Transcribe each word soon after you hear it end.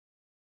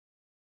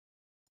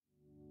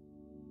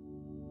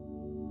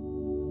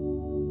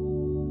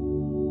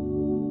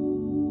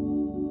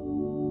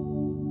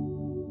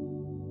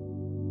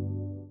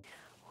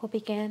We'll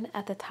begin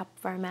at the top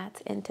of our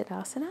mat in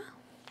Tadasana.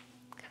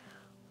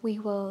 We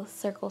will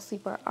circle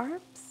sweep our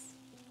arms,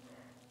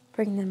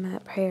 bring them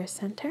at prayer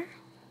center.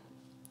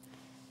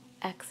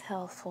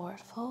 Exhale, forward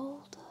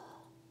fold.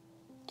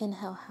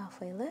 Inhale,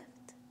 halfway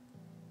lift.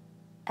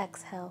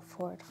 Exhale,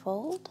 forward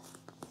fold.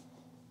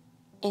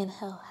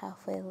 Inhale,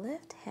 halfway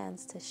lift,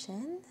 hands to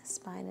shin,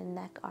 spine and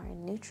neck are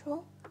in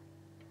neutral.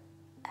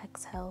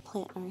 Exhale,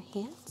 plant our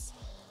hands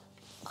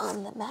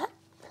on the mat.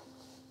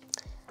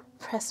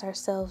 Press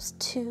ourselves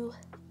 2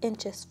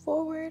 inches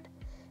forward.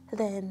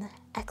 Then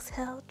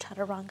exhale,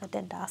 Chaturanga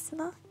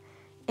Dandasana.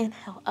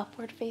 Inhale,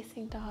 upward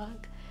facing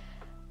dog.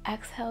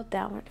 Exhale,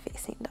 downward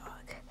facing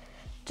dog.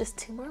 Just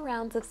 2 more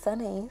rounds of sun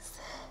A's.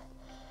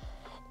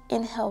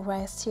 Inhale,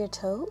 rise to your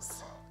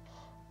toes.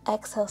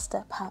 Exhale,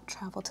 step, hop,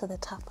 travel to the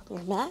top of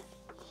your mat.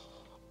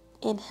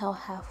 Inhale,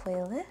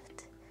 halfway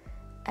lift.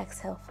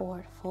 Exhale,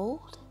 forward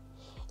fold.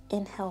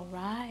 Inhale,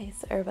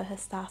 rise, Urdhva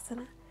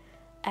Hastasana.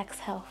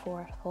 Exhale,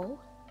 forward fold.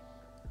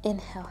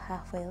 Inhale,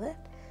 halfway lift.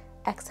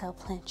 Exhale,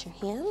 plant your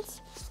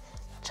hands.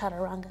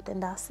 Chaturanga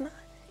Dandasana.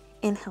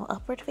 Inhale,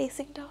 upward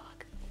facing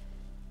dog.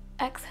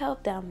 Exhale,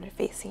 downward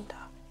facing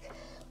dog.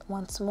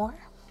 Once more.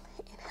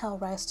 Inhale,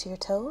 rise to your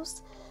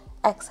toes.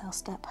 Exhale,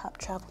 step, hop,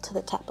 travel to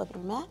the top of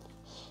your mat.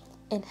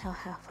 Inhale,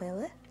 halfway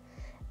lift.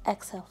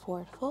 Exhale,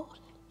 forward fold.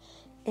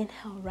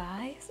 Inhale,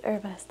 rise,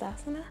 Urdhva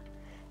Hastasana.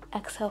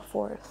 Exhale,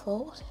 forward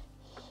fold.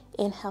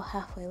 Inhale,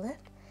 halfway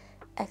lift.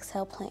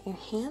 Exhale, plant your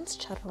hands,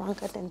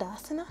 Chaturanga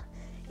Dandasana.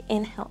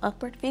 Inhale,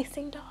 upward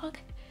facing dog.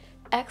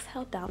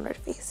 Exhale, downward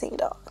facing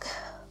dog.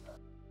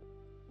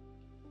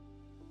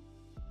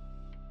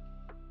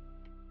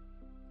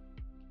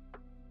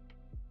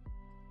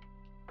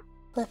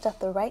 Lift up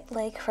the right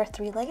leg for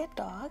 3-legged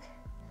dog.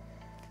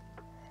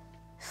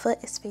 Foot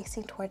is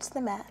facing towards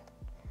the mat.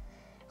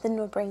 Then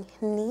we'll bring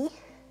knee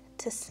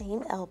to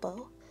same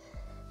elbow.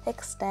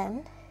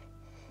 Extend.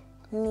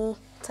 Knee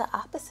to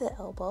opposite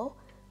elbow.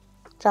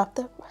 Drop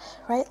the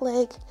right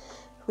leg.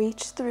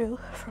 Reach through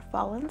for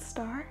fallen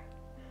star.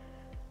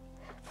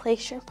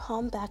 Place your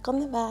palm back on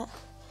the mat.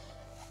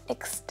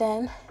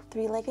 Extend,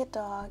 3-legged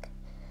dog.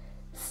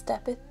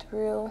 Step it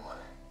through.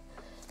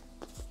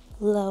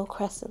 Low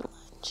crescent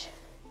lunge.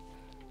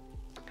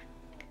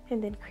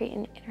 And then create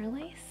an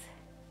interlace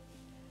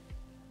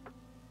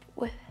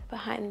with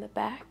behind the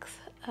backs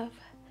of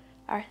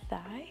our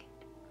thigh.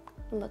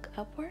 Look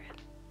upward.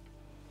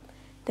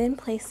 Then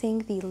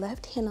placing the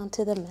left hand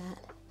onto the mat.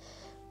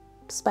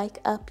 Spike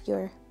up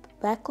your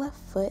back left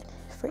foot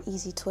for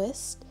easy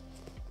twist.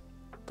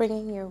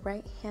 Bringing your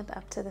right hand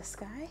up to the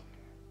sky,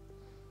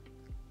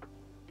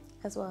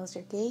 as well as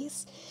your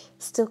gaze.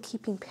 Still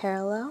keeping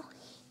parallel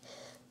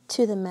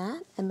to the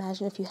mat.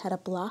 Imagine if you had a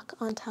block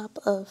on top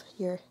of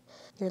your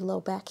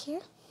low back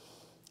here.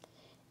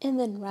 And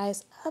then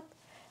rise up,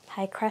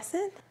 high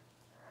crescent.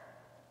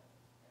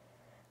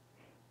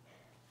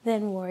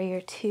 Then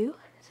warrior 2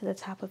 to the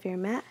top of your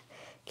mat,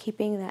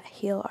 keeping that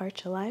heel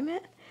arch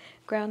alignment,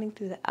 grounding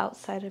through the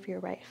outside of your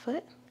right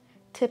foot.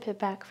 Tip it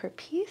back for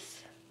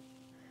peace.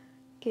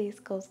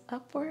 Gaze goes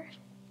upward.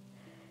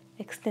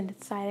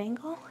 Extended side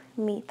angle.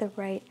 Meet the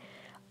right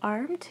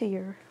arm to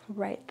your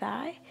right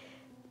thigh.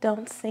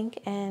 Don't sink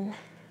and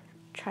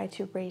try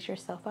to raise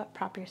yourself up,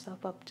 prop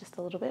yourself up just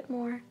a little bit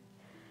more.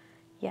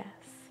 Yes.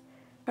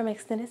 From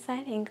extended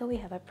side angle, we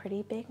have a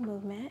pretty big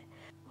movement.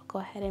 We'll go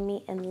ahead and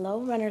meet in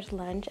low runner's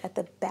lunge at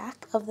the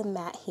back of the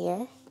mat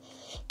here,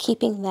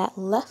 keeping that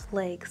left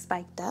leg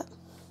spiked up.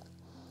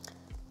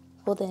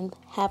 We'll then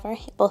have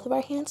both of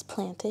our hands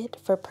planted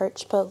for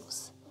perch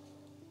pose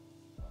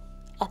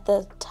at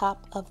the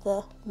top of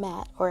the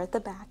mat or at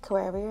the back,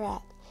 wherever you're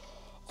at.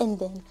 And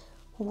then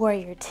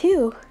warrior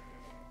 2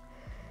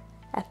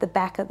 at the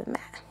back of the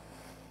mat.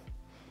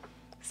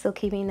 Still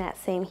keeping that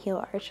same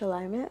heel arch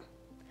alignment.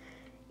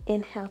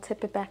 Inhale,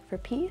 tip it back for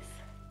peace.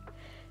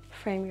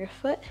 Frame your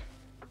foot.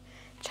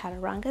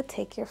 Chaturanga,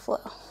 take your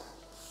flow.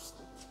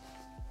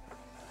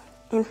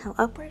 Inhale,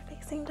 upward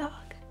facing dog.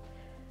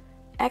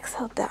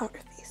 Exhale,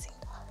 downward facing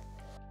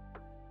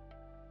dog.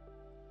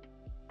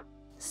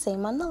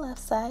 Same on the left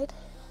side.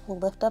 We'll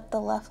lift up the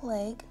left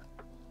leg.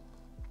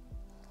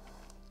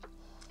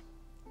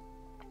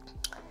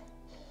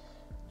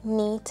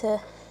 Knee to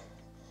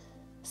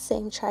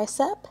same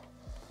tricep.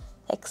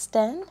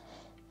 Extend.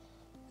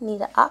 Knee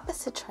to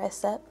opposite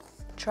tricep.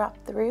 Drop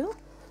through.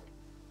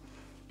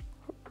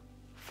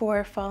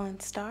 For fallen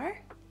star.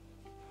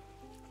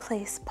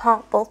 Place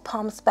both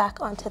palms back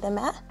onto the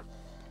mat.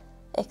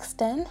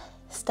 Extend.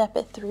 Step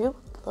it through,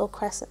 low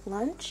crescent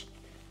lunge,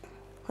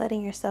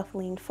 letting yourself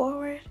lean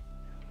forward.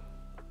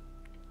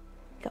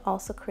 You can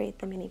also create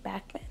the mini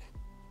back bend.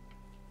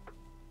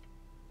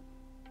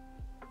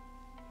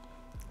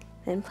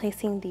 Then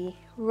placing the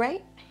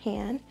right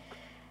hand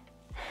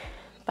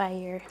by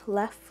your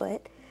left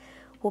foot,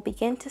 we'll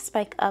begin to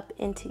spike up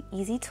into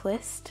easy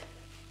twist.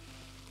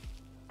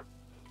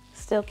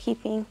 Still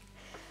keeping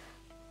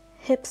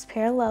hips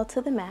parallel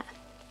to the mat.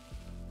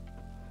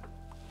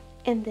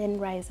 And then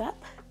rise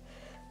up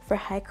for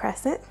high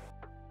crescent.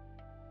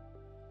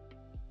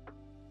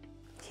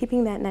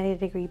 Keeping that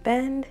 90-degree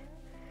bend.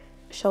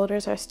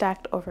 Shoulders are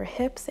stacked over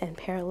hips and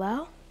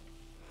parallel.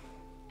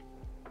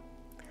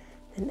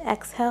 Then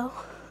exhale,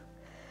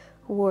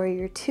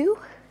 warrior two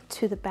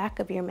to the back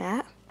of your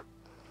mat.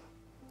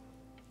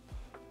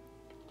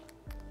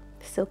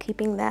 Still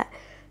keeping that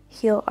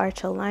heel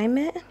arch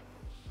alignment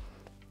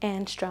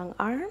and strong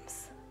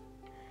arms.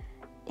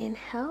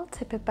 Inhale,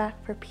 tip it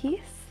back for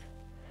peace.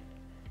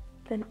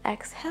 Then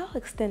exhale,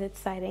 extended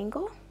side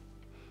angle.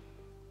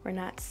 We're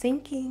not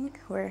sinking,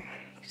 we're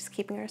just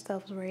keeping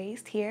ourselves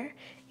raised here,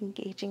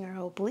 engaging our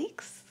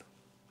obliques.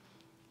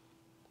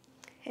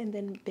 And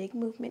then big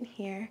movement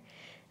here.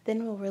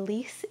 Then we'll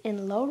release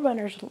in low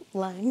runner's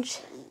lunge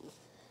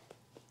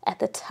at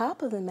the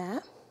top of the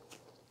mat.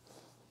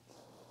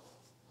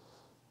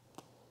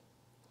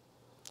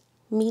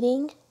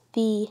 Meeting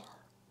the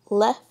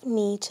left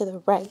knee to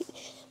the right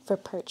for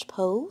perch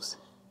pose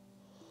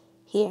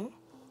here.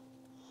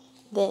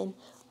 Then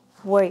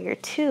warrior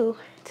two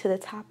to the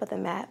top of the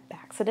mat,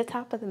 back to the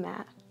top of the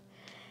mat.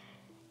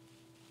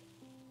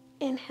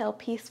 Inhale,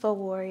 peaceful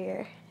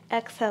warrior.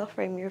 Exhale,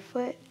 frame your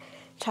foot.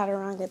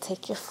 Chaturanga,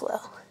 take your flow.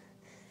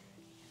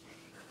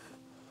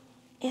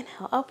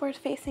 Inhale, upward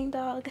facing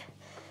dog.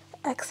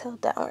 Exhale,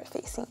 downward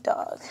facing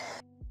dog.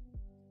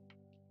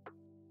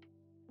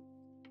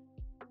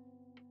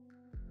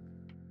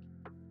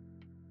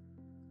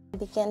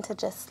 Begin to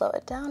just slow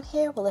it down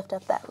here. We'll lift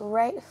up that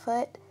right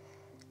foot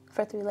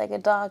for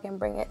three-legged dog and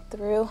bring it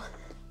through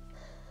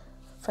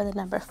for the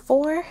number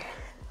 4.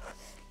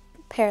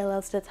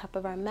 Parallels to the top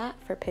of our mat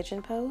for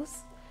pigeon pose.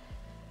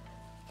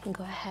 You can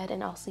go ahead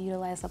and also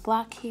utilize a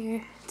block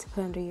here to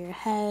put under your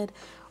head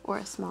or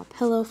a small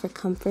pillow for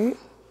comfort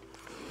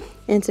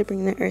and to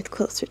bring the earth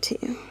closer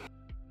to you.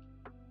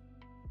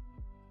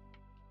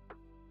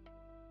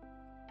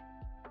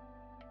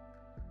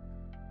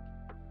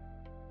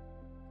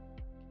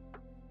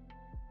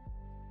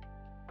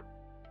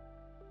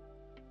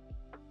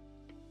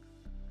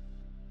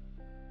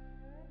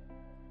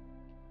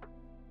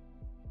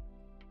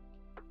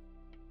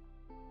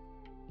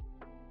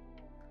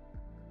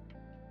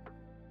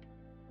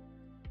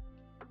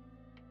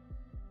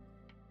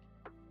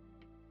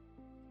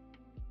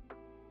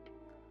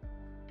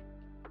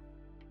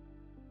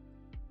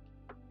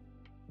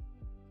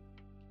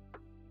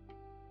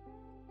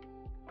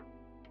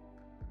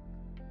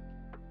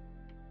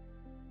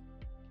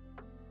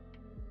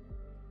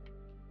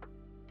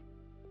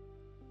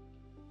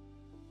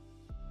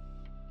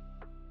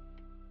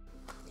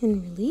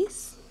 And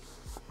release.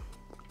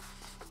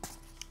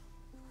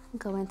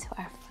 Go into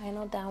our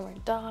final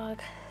downward dog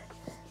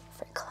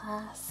for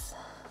class.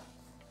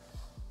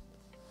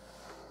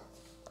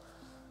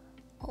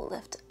 We'll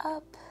lift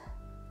up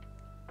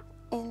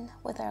in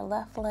with our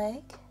left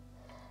leg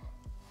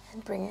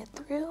and bring it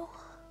through,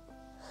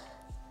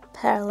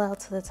 parallel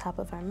to the top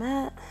of our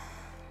mat.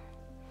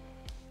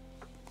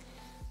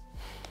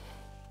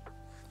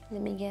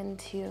 Then begin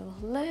to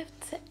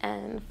lift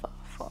and fall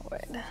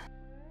forward.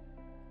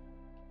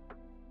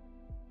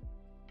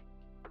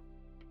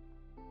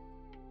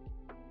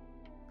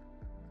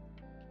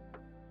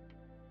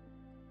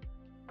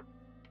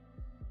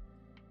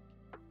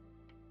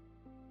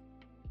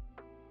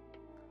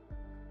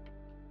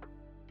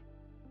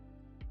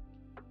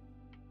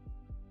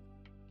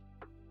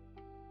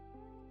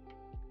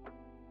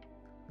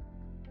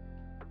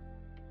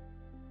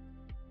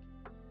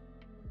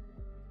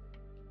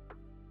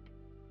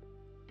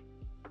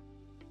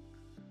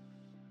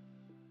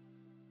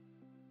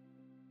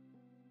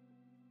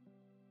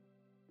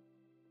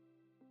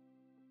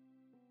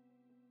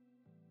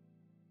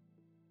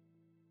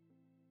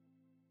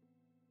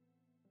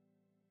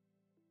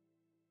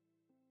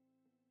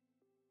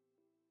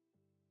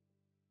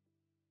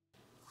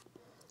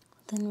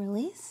 Then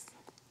release.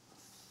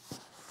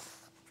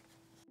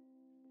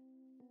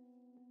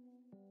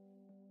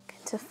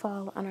 To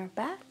fall on our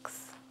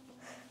backs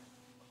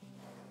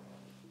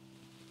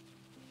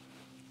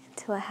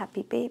into a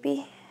happy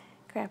baby,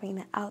 grabbing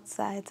the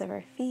outsides of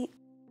our feet.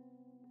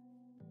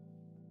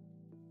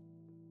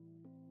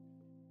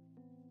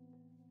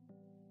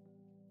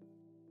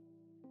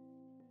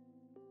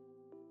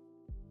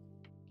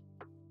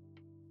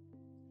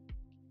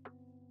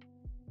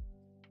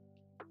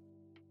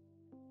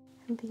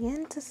 And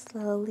begin to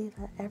slowly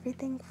let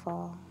everything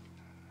fall.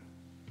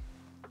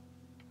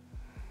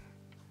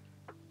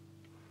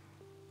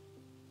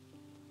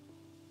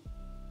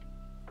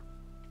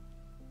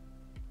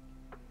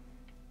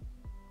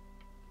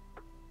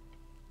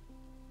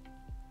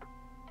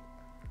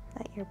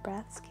 Let your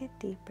breaths get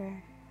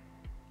deeper.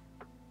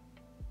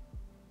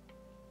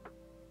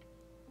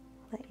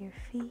 Let your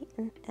feet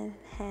and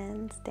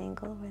hands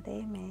dangle where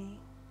they may.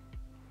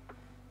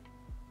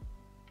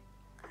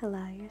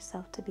 Allow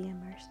yourself to be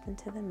immersed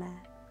into the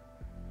mat.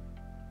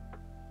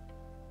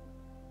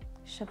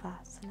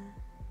 Shavasana.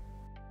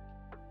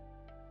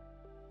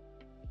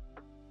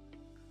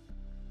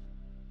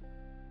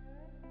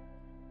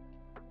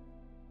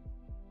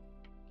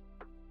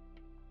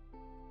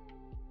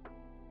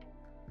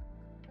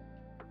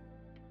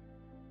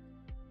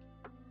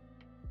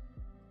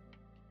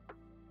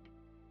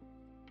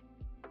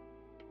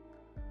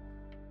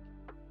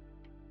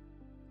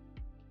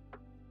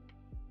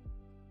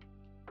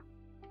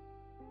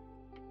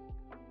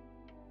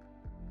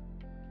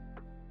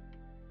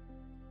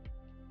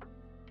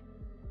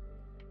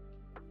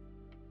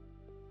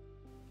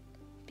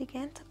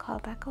 begin to call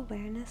back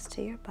awareness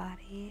to your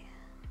body.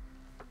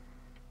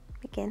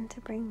 Begin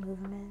to bring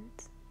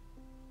movement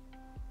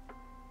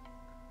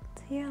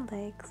to your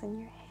legs and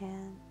your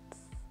hands.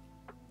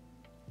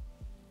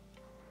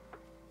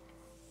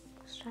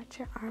 Stretch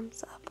your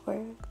arms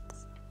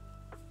upwards.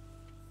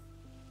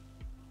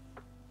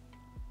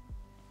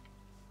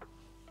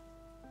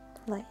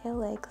 Let your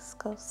legs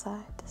go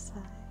side to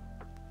side,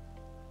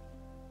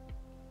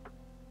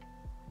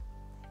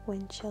 like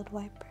windshield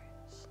wipers.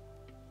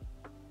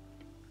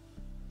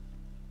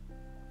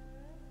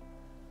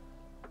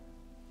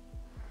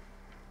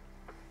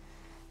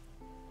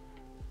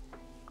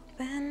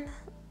 Then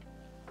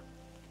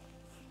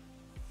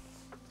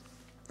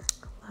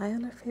lie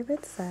on our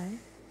favorite side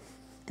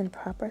and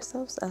prop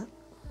ourselves up.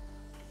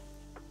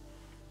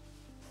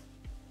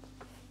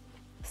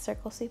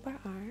 Circle sweep our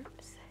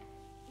arms.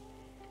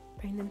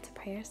 Bring them to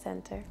prayer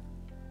center.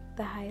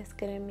 The highest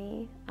good in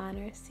me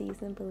honors,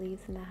 sees, and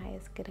believes in the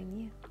highest good in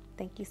you.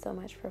 Thank you so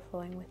much for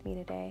flowing with me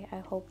today. I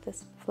hope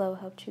this flow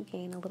helped you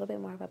gain a little bit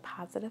more of a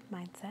positive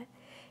mindset.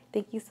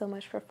 Thank you so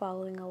much for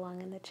following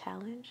along in the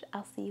challenge.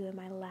 I'll see you in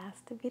my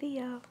last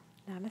video.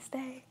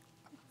 Namaste.